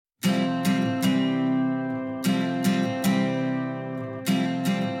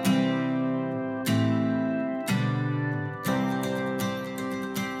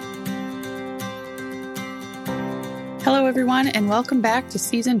Hello, everyone, and welcome back to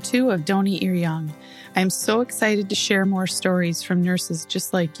Season 2 of Don't Eat Your Young. I'm so excited to share more stories from nurses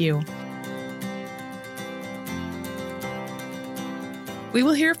just like you. We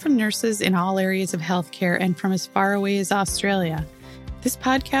will hear from nurses in all areas of healthcare and from as far away as Australia. This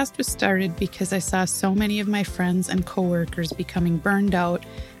podcast was started because I saw so many of my friends and coworkers becoming burned out,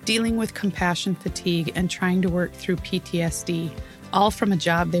 dealing with compassion fatigue, and trying to work through PTSD, all from a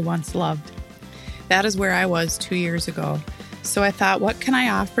job they once loved. That is where I was 2 years ago. So I thought, what can I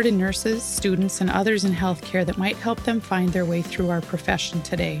offer to nurses, students, and others in healthcare that might help them find their way through our profession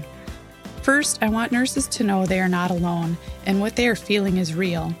today? First, I want nurses to know they are not alone and what they are feeling is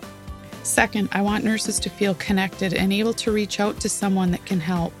real. Second, I want nurses to feel connected and able to reach out to someone that can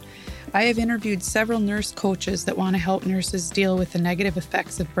help. I have interviewed several nurse coaches that want to help nurses deal with the negative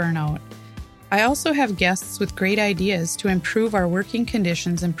effects of burnout. I also have guests with great ideas to improve our working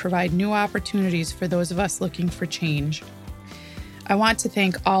conditions and provide new opportunities for those of us looking for change. I want to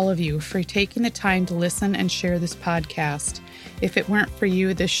thank all of you for taking the time to listen and share this podcast. If it weren't for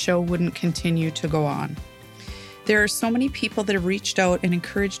you, this show wouldn't continue to go on. There are so many people that have reached out and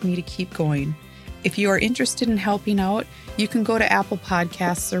encouraged me to keep going. If you are interested in helping out, you can go to Apple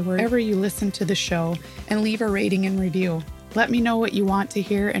Podcasts or wherever you listen to the show and leave a rating and review. Let me know what you want to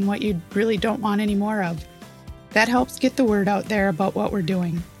hear and what you really don't want any more of. That helps get the word out there about what we're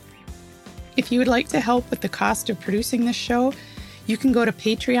doing. If you would like to help with the cost of producing this show, you can go to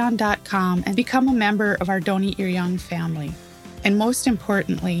patreon.com and become a member of our Don't Eat Your Young family. And most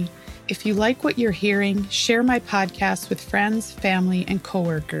importantly, if you like what you're hearing, share my podcast with friends, family, and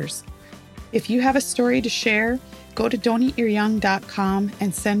coworkers. If you have a story to share, go to don'teatyouryoung.com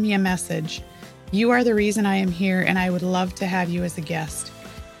and send me a message. You are the reason I am here, and I would love to have you as a guest.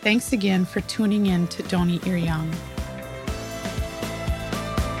 Thanks again for tuning in to Don't Eat Your Young.